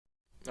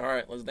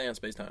Alright, let's dance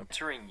space-time.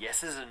 Answering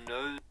yeses and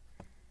nos.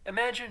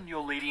 Imagine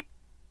you're leading.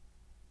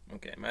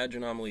 Okay,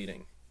 imagine I'm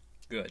leading.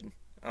 Good.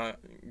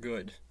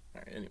 Good.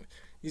 Alright, anyway.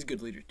 He's a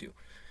good leader, too.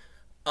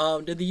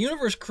 Did the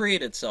universe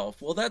create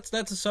itself? Well, that's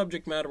a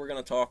subject matter we're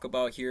going to talk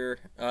about here.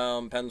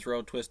 Penn's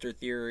road twister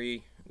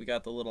theory. We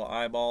got the little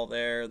eyeball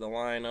there, the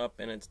line up,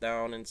 and it's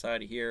down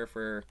inside of here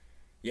for...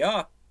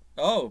 Yeah.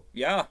 Oh,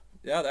 yeah.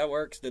 Yeah, that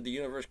works. Did the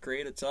universe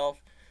create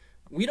itself?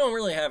 We don't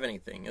really have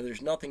anything, and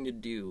there's nothing to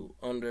do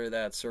under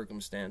that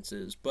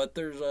circumstances, but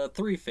there's a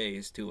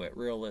three-phase to it,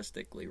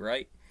 realistically,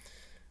 right?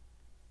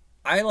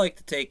 I like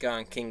to take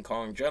on King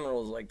Kong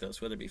generals like this,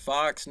 whether it be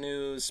Fox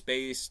News,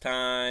 Space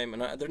Time,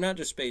 and they're not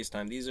just Space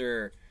Time. These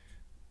are,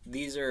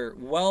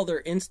 well, they're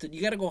instant.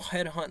 You got to go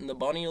headhunting the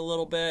bunny a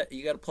little bit.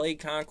 You got to play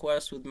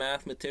conquest with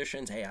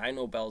mathematicians. Hey, I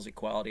know Bell's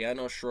equality. I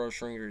know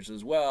Schrodinger's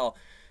as well.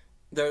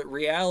 The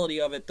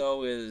reality of it,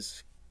 though,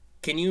 is,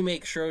 can you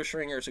make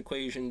Schrodinger's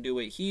equation do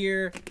it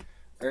here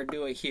or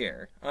do it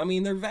here? I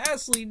mean, they're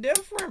vastly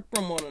different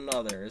from one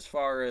another as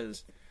far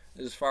as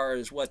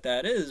what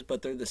that is,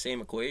 but they're the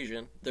same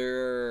equation.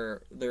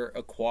 They're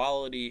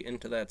equality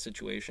into that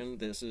situation.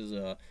 This is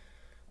a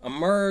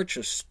merch,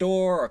 a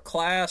store, a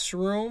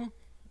classroom.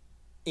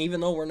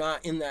 Even though we're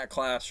not in that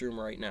classroom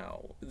right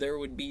now, there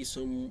would be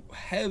some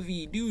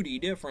heavy-duty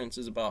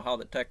differences about how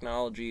the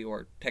technology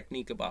or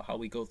technique about how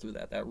we go through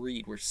that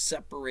read. We're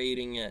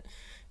separating it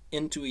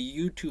into a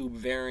YouTube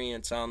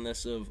variance on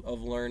this of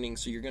learning,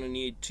 so you're going to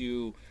need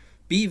to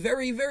be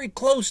very, very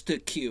close to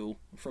Q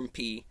from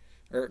P.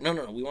 Or, no,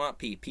 we want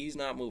P. P's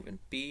not moving.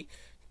 P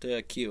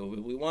to Q.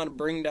 We want to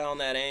bring down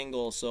that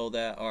angle so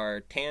that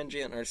our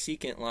tangent and our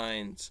secant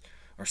lines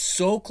are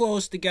so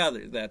close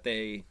together that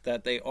they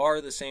are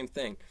the same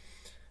thing.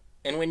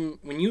 And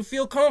when you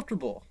feel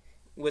comfortable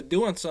with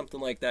doing something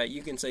like that,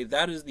 you can say,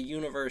 that is the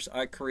universe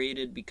I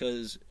created,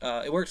 because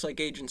it works like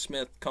Agent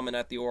Smith coming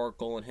at the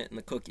Oracle and hitting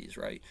the cookies,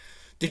 right?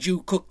 Did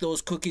you cook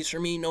those cookies for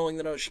me, knowing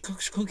that she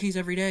cooks cookies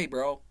every day,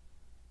 bro?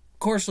 Of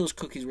course those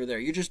cookies were there.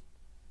 You just...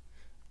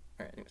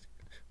 Alright, anyways.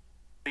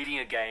 Leading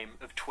a game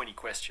of 20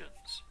 questions,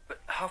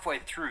 but halfway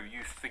through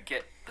you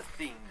forget the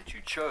thing that you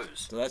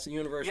chose. So that's the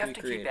universe we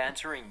created. You have to keep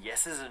answering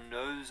yeses and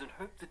nos and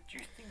hope that you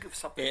think of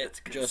something that's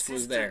just was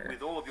consistent there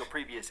with all of your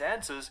previous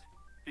answers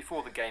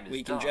before the game is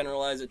We can done.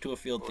 generalize it to a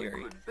field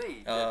theory. It could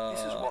be that this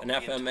is what an the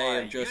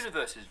FMA of just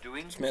universe is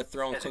doing Smith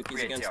throwing as it cookies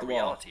creates against our the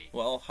wall. reality.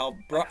 Well, how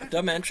Something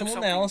dimensional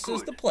analysis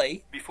good the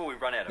plate. before we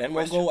run out of Then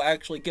we'll questions. go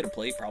actually get a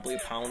plate, probably a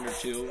pound or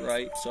two,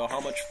 right? So how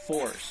much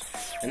force?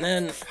 And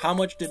then how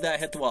much did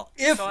that hit the wall?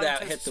 If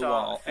that hit the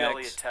wall,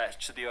 fairly X,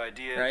 attached to the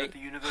idea right? that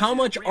the universe How is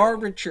much real.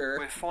 armature,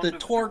 We're fond the of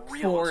torque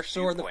realist force,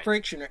 or the viewpoint.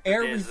 friction, or But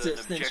air there's an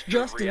resistance objective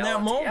just in that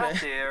reality moment?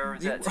 out there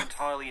that's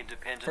entirely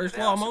independent First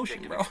of law our of motion,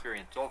 subjective bro.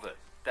 experience of it.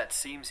 That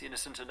seems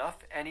innocent enough,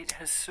 and it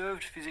has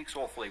served physics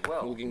awfully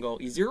well. We can go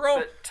E0,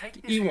 But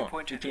take this E1,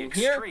 viewpoint to the between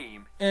here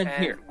extreme, and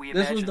here. we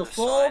This was imagine the the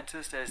full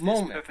scientist as this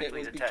moment. It perfectly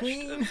was detached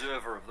between...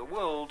 observer of the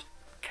world,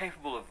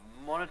 capable of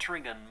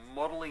monitoring and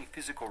modeling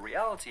physical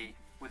reality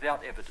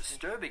without ever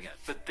disturbing it.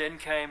 But then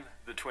came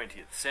the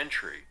 20th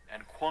century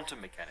and quantum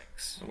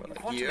mechanics. In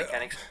quantum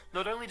mechanics,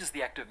 not only does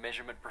the act of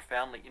measurement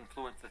profoundly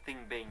influence the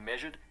thing being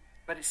measured,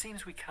 but it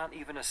seems we can't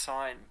even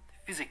assign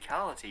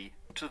physicality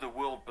to the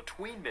world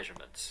between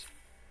measurements.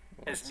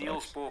 As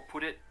Niels Bohr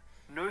put it,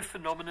 no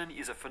phenomenon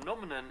is a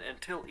phenomenon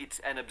until it's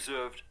an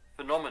observed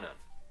phenomenon.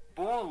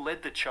 Bohr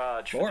led the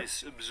charge for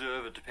this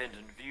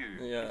observer-dependent view,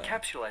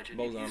 encapsulated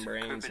in his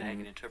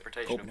Copenhagen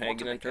interpretation of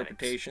quantum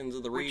interpretations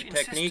of the which Reed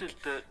technique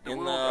that the in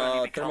world only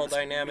the becomes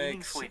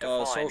thermodynamics meaningfully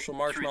defined social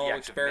marshmallow through the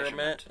act of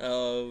experiment measurement.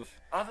 of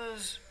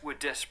Others were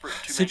desperate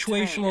to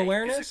situational maintain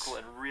awareness, a physical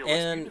and realist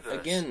and universe,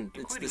 again,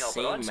 it's the including Albert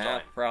same Einstein.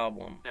 math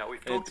problem. Now,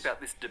 we've talked about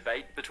this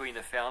debate between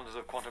the founders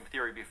of quantum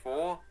theory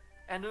before,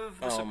 and of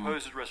the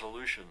supposed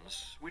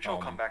resolutions, which I'll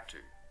come back to.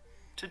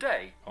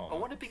 Today, I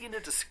want to begin a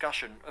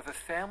discussion of a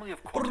family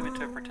of quantum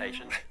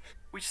interpretations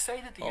which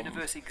say that the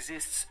universe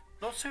exists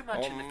not so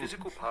much in the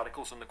physical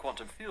particles and the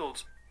quantum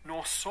fields,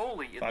 nor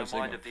solely in the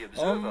mind of the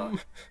observer,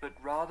 but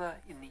rather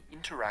in the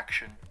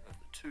interaction of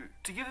the two.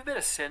 To give a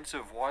better sense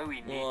of why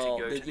we need to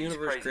go to these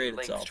crazy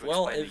lengths to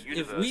explain the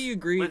universe, if we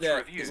agree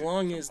that review as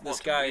long as the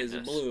sky is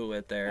weirdness. blue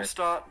at there, We'll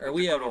start or with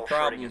we the have good a old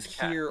problem Schrödinger's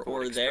cat here thought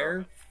or there,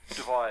 experiment,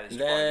 devised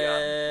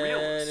then by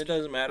realist it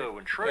doesn't matter.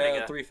 Erwin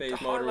Schrödinger, three-phase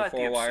to motor, highlight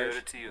 4 the wires,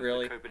 absurdity of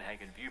really. the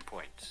Copenhagen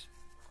viewpoints.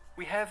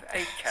 We have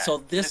a cat So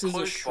this in is a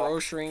closed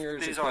box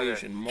Schrodinger's that is either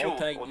equation.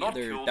 killed or not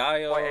There's killed by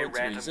a diodes,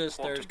 random resistors,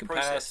 quantum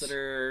process.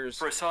 capacitors,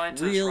 For a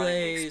scientist relays,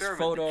 running the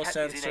experiment, the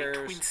cat is in a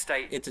twin photosensors.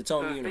 state It's its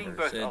own of being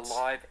universe. both It's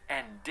alive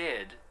and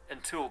dead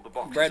until the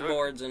box is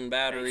breadboards opened. and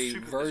battery A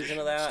version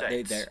of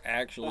that. They're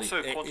actually Also,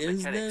 it quantum is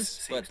mechanics this,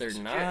 seems but they're to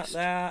not suggest.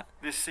 that.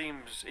 This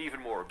seems even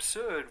more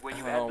absurd when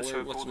you add the What's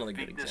so-called another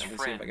good bigness example?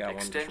 Let's see if I friend got one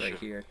just extension, right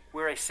here.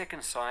 where a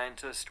second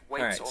scientist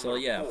waits Alright, on so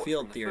the yeah, report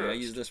field from the theory. I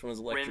first, use this one as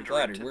electric rendering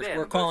ladder. to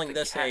We're them calling both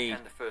this the cat a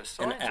and the first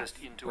an scientist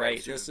F, into a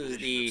right? This is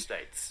superposition of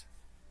states.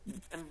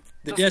 And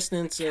the doesn't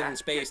distance the cat in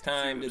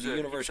space-time. get Did to the observe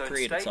universe its own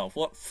create state? itself?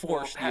 What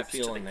force do you perhaps to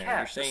feel the in there? cat,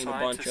 You're saying the a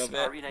bunch of scientists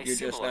are in it. a You're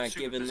just similar not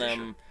giving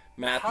them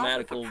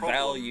mathematical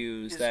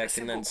values that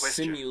can then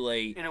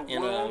simulate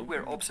in a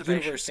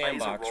universe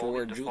sandbox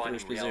where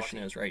Jupiter's position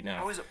is right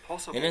now.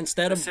 And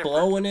instead of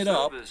blowing it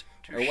up,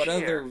 or what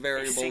other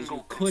variables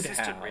you could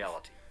have,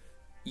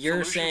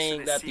 you're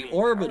saying that the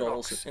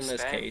orbitals, in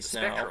this case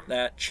now,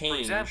 that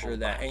change, or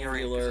that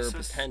angular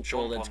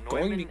potential that's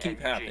going to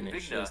keep happening,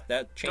 is just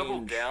that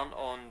change,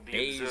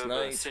 days,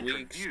 nights,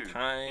 weeks,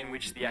 time,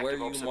 where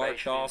you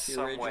marked off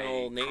the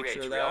original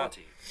nature of that.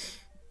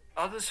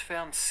 Others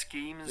found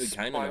schemes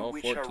by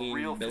which a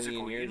real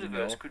physical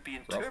universe could be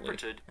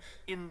interpreted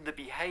in the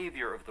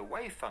behavior of the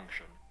wave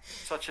function,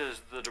 such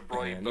as the de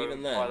Broglie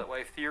pilot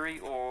wave theory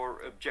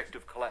or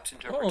objective collapse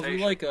interpretation. Well, if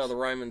you like the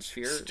Riemann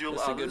sphere,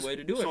 it's a good way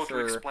to do it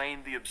for to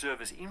explain the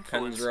observer's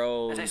influence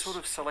as a sort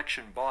of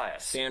selection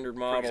bias. Standard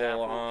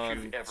model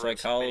on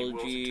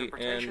psychology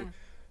and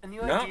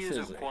not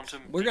physics.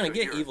 We're going to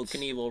get Evel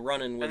Knievel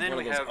running with one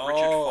of those,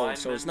 oh,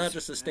 so it's not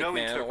just the stick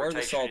man or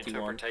the salty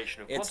one,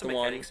 it's the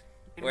one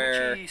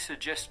where he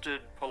suggested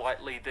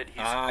politely that his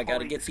I got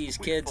to get these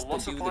kids to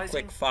do the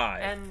quick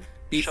five and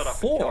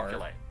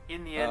before.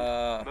 In the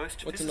end,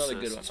 most what's another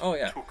good one? Oh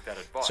yeah. Took that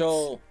advice.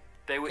 So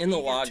in the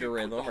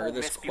logarithm or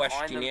this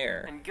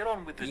questionnaire,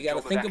 you got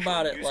to think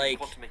about it like,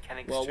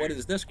 well, what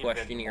is this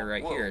questionnaire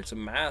right here? It's a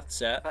math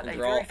set, and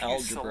they're all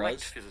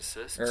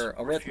algebras or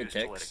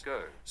arithmetics.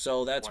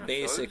 So that's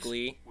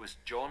basically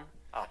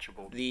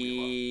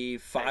the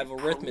 5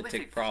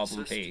 arithmetic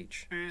problem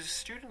page.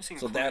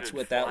 So that's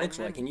what that looks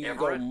like. And you can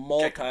go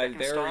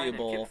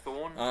multivariable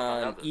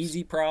on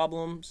easy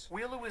problems,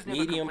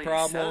 medium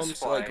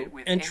problems, like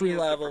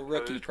entry-level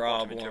rookie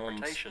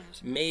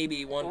problems,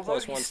 maybe 1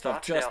 plus 1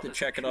 stuff just to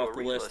check it off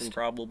the list and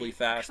probably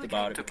fast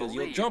about it, because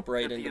you'll jump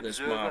right into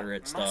this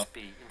moderate stuff.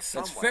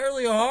 It's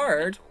fairly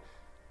hard,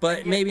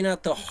 but maybe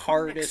not the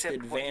hardest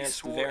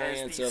advanced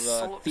variants of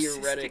a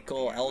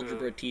theoretical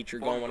algebra teacher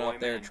going out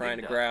there trying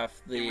to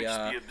graph the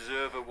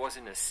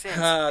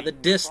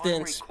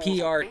distance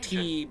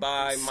PRT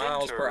by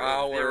miles per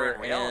hour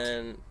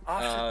and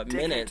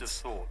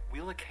minutes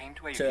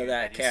to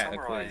that cat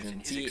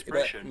equation. See,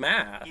 but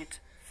math.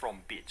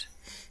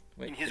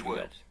 Wait, in his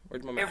words,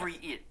 where's my math?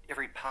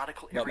 Every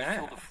particle, every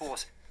field of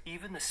force,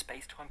 even the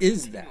space-time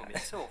continuum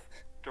itself,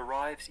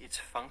 derives its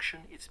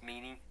function, its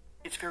meaning,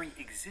 its very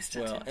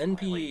existence. Well,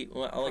 NP,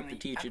 I like to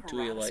teach it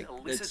to you like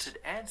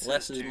it's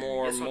less is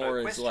more, more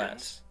is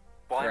less.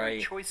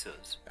 Right?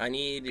 Choices, I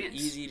need bits.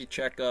 Easy to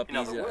check up.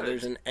 Easy. Words,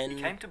 there's an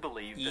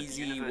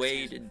easy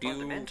way to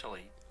do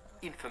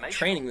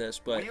training this,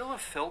 but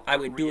I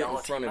would do it in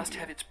front of you.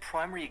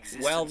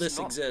 While this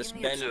exists,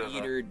 Ben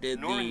Eater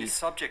did the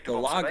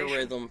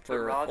logarithm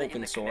for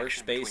open source.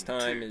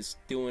 Space-time is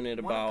doing it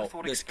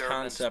about this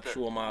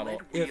conceptual model.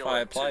 If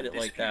I applied it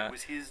like that,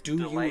 do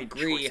you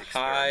agree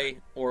high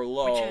or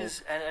low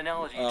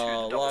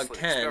log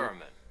 10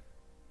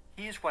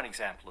 Here's one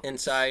example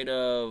inside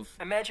of...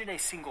 Imagine a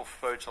single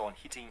photon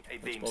hitting a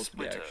beam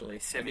splitter, a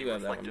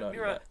semi-reflective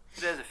mirror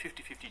that has a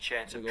 50-50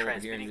 chance of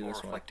transmitting or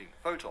reflecting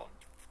a photon.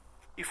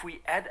 If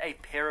we add a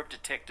pair of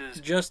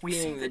detectors, just we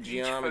being see the that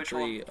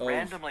geometry of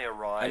randomly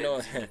arrives I know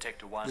in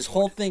detector 1 this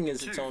whole thing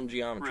is two, its own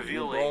geometry.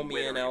 revealing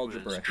Bromian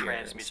algebra here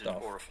and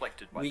stuff.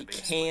 We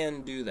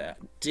can do that.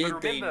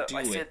 Did they do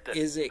it?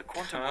 Is it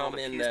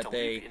common that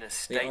they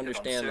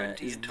understand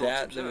that? Is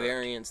that the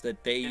variance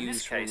that they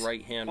use for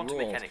right-hand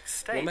rules?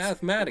 Well,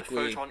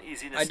 mathematically,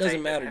 it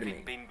doesn't matter to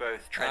me.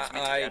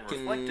 I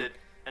can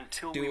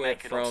do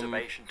it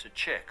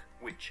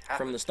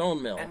from the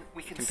stone mill,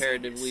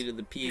 comparatively to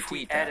the PET if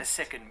we add a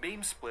second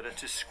beam splitter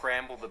to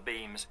scramble the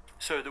beams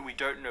so that we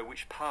don't know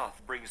which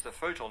path brings the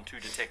photon to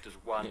detectors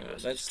 1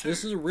 versus 2.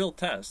 This is a real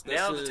test. This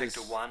now is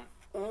detector 1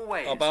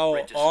 always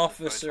about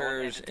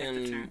officers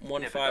in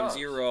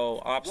 150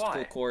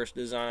 obstacle course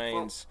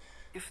designs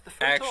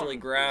actually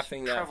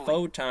graphing that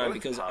photon,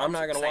 because I'm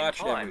not going to watch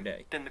it every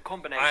day.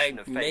 I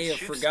may have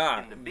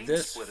forgot.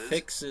 This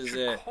fixes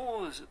it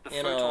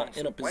in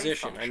a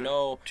position. I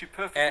know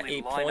at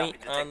a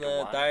point on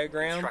the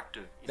diagram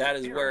that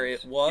is where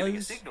it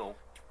was,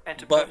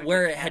 but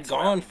where it had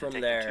gone from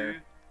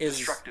there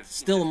is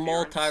still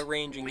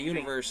multi-ranging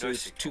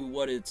universes to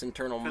what its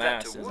internal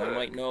mass is. I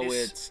might know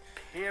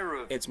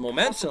its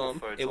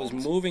momentum, it was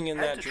moving in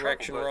that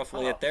direction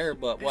roughly at there,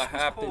 but what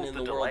happened in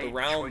the world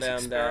around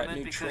them that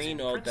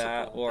neutrinoed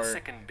that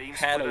or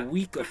had a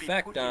weak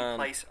effect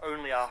on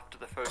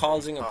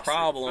causing a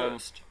problem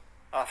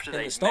in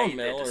the stone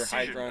mill or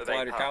Hydron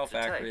Collider cow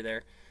factory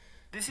there,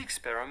 this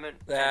experiment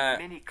that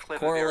and many clever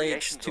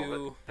correlates variations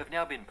of it have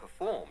now been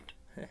performed.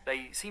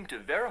 They seem to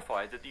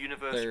verify that the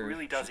universe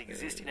really does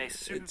exist in a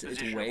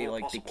superposition way of all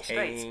like possible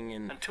decaying states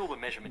and until the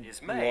measurement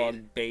is made,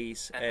 log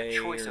base and A, the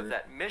choice or of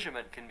that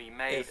measurement can be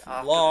made if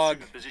after log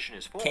the superposition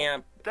is formed.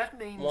 camp That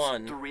means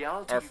 1, the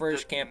reality our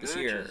first that camp is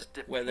here, emerges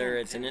whether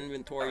depends it's an in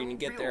inventory and you a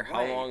get there, real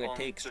how way long it on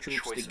takes the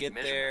troops to choice of get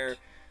measurement. there,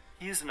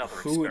 Here's another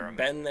who experiment.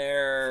 had been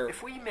there.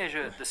 If we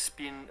measure the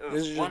spin of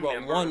This is just one about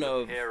member one of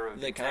of a pair of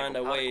the kind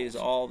of entangled ways particles,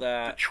 all the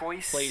that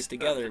choice plays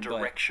together, of the but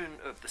direction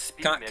of the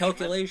spin measurement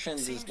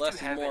calculations seems is to less is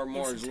have more, an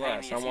more is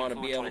less. I instantaneous want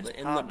to be influence able on its to,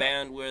 in the partner,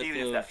 bandwidth even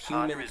if of that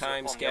partner human is on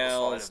the other side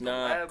timescales, of the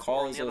not lab or on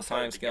causal the other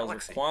side of the timescales, or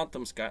galaxy.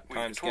 quantum We've talked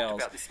timescales,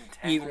 about this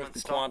even if entanglement the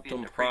stuff in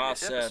quantum the previous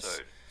process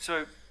episode.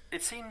 So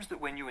it seems that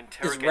when you is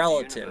interrogate the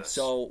relative. universe,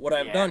 So what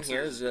I've the done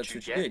here answers is that that's you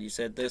what you get did. You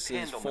said this is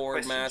depend on the forward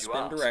questions mass you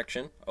spin ask.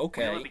 direction. We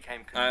Okay, really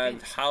became I've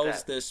convinced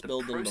housed that this the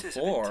building process of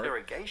before.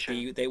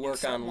 interrogation They in work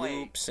some on way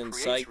loops and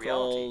creates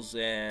cycles reality.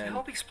 To and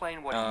help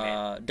explain what he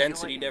meant,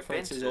 density Miller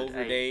differences invented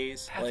over a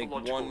days. Like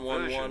pathological 1, 1,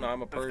 1, version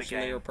I'm a of the person,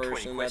 game you're a 20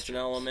 person, that's an questions.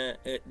 element.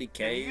 It In a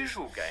decays.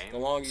 usual game, The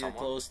longer you're someone,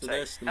 close to say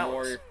this, the Alex,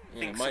 more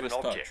thinks Midas of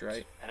an touch, object,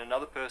 right? and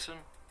another person,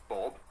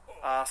 Bob,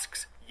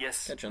 asks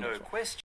Catch you on yes/no this one. questions.